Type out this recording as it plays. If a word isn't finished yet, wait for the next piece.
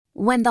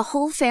When the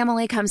whole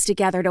family comes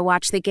together to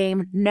watch the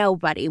game,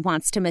 nobody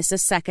wants to miss a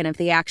second of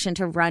the action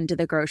to run to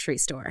the grocery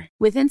store.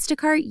 With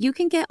Instacart, you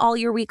can get all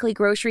your weekly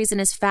groceries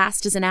in as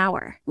fast as an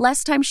hour.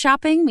 Less time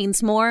shopping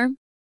means more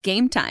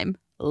game time.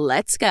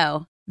 Let's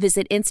go.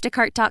 Visit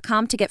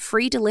instacart.com to get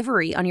free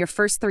delivery on your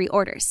first 3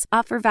 orders.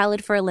 Offer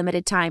valid for a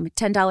limited time.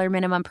 $10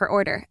 minimum per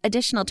order.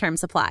 Additional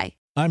terms apply.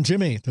 I'm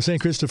Jimmy, the St.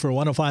 Christopher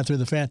 105 through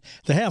the Fan.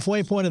 The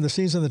halfway point of the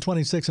season, the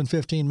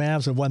 26-15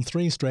 Mavs have won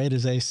 3 straight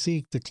as they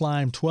seek to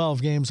climb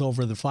 12 games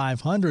over the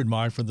 500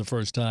 mark for the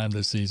first time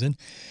this season.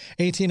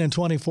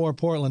 18-24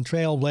 Portland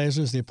Trail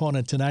Blazers, the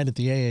opponent tonight at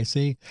the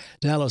AAC.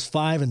 Dallas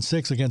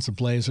 5-6 against the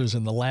Blazers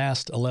in the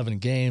last 11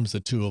 games the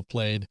two have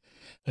played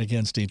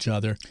against each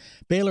other.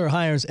 Baylor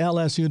hires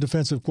LSU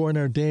defensive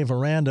coordinator Dave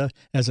Aranda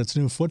as its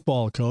new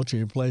football coach. He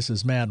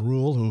replaces Matt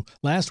Rule, who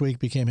last week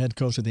became head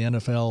coach of the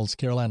NFL's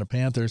Carolina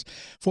Panthers.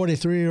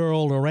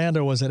 43-year-old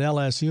Aranda was at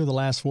LSU the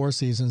last 4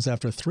 seasons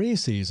after 3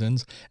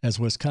 seasons as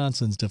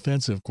Wisconsin's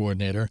defensive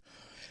coordinator.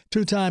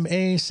 2-time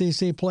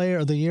ACC Player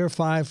of the Year,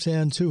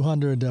 5'10",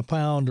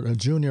 200-pound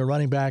junior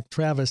running back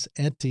Travis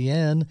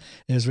Etienne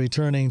is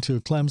returning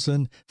to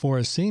Clemson for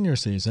his senior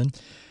season.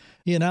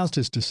 He announced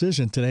his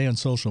decision today on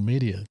social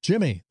media.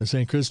 Jimmy, the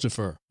St.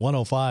 Christopher,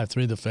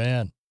 105.3 The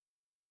Fan.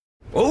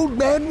 Old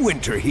Man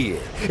Winter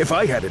here. If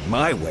I had it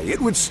my way, it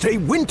would stay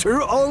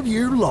winter all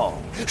year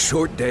long.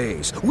 Short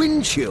days,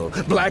 wind chill,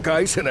 black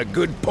ice, and a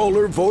good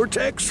polar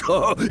vortex.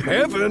 Oh,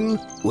 heaven!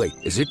 Wait,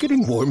 is it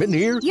getting warm in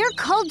here? Your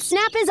cold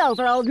snap is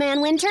over, Old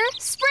Man Winter.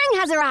 Spring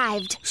has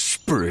arrived.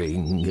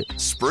 Spring.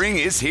 Spring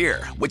is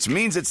here, which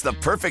means it's the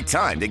perfect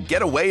time to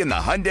get away in the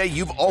Hyundai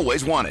you've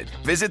always wanted.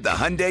 Visit the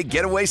Hyundai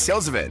Getaway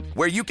Sales Event,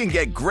 where you can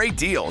get great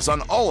deals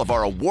on all of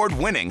our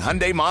award-winning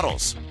Hyundai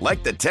models,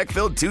 like the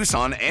tech-filled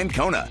Tucson and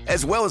Kona,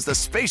 as well as the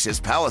spacious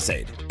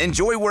Palisade.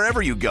 Enjoy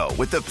wherever you go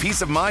with the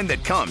peace of mind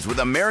that comes with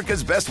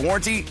America's best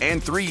warranty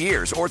and 3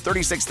 years or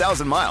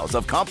 36,000 miles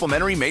of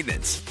complimentary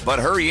maintenance. But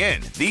hurry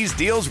in, these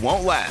deals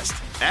won't last.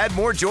 Add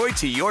more joy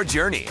to your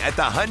journey at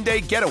the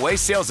Hyundai Getaway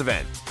Sales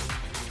Event.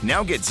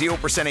 Now get 0%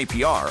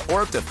 APR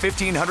or up to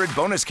 $1,500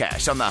 bonus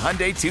cash on the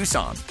Hyundai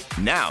Tucson.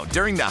 Now,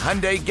 during the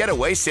Hyundai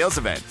Getaway Sales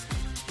Event.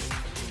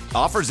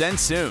 Offers end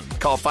soon.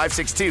 Call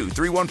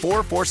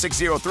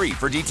 562-314-4603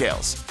 for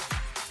details.